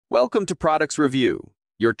Welcome to Products Review,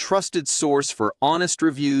 your trusted source for honest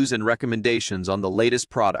reviews and recommendations on the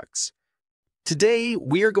latest products. Today,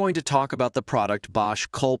 we are going to talk about the product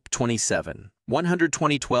BOSCH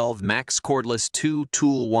CLPK27-120 Max Cordless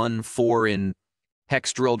 2-Tool 1 4-in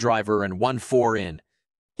Hex Drill Driver and 1 4-in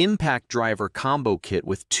Impact Driver Combo Kit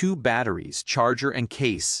with 2 batteries, charger and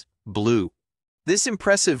case, blue. This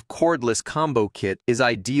impressive cordless combo kit is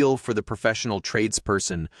ideal for the professional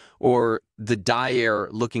tradesperson or the dyer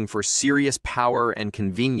looking for serious power and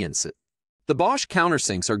convenience. The Bosch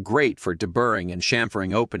countersinks are great for deburring and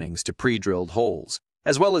chamfering openings to pre-drilled holes,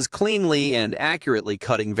 as well as cleanly and accurately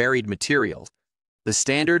cutting varied materials. The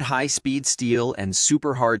standard high-speed steel and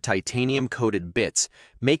super hard titanium-coated bits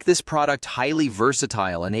make this product highly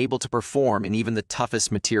versatile and able to perform in even the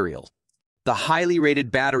toughest materials. The highly rated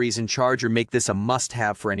batteries and charger make this a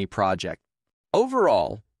must-have for any project.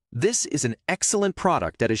 Overall, this is an excellent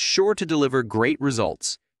product that is sure to deliver great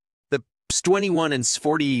results. The BOSCH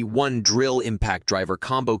 21-41 Drill Impact Driver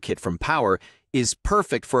Combo Kit from Power is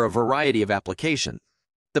perfect for a variety of applications.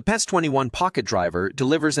 The BOSCH 21 Pocket Driver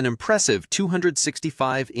delivers an impressive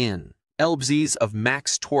 265 lbs of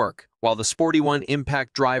max torque, while the BOSCH 41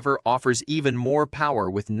 Impact Driver offers even more power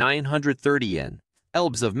with 930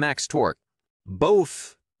 lbs of max torque.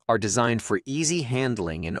 Both are designed for easy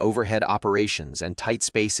handling in overhead operations and tight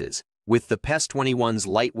spaces, with the BOSCH 21's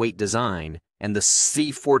lightweight design and the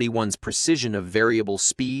C41's precision of variable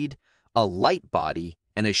speed, a light body,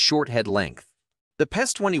 and a short head length. The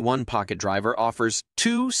BOSCH 21 Pocket Driver offers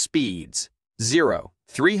 2 speeds, 0,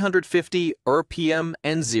 350 RPM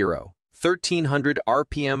and 0, 1300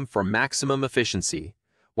 RPM for maximum efficiency,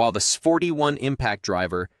 while the BOSCH 41 Impact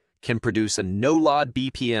Driver can produce a no-load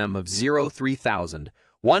BPM of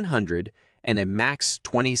 3,100 and a max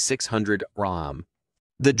 2,600 ROM.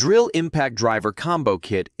 The Drill Impact Driver Combo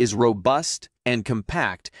Kit is robust and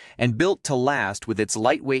compact and built to last with its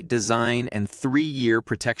lightweight design and 3-year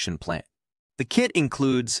protection plan. The kit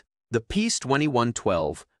includes the BOSCH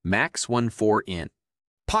 2112 Max 1 4-in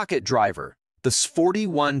Pocket Driver, the BOSCH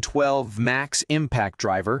 4112 Max Impact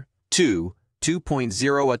Driver,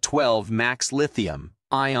 2.0 a 12 Max Lithium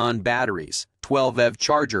ion batteries, 12 EV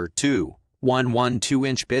charger, 2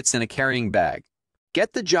 112-inch bits and a carrying bag.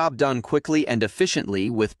 Get the job done quickly and efficiently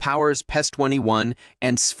with Power's BOSCH 21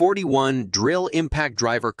 and BOSCH 41 Drill Impact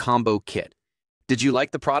Driver Combo Kit. Did you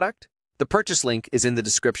like the product? The purchase link is in the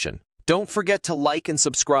description. Don't forget to like and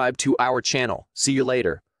subscribe to our channel. See you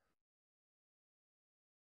later.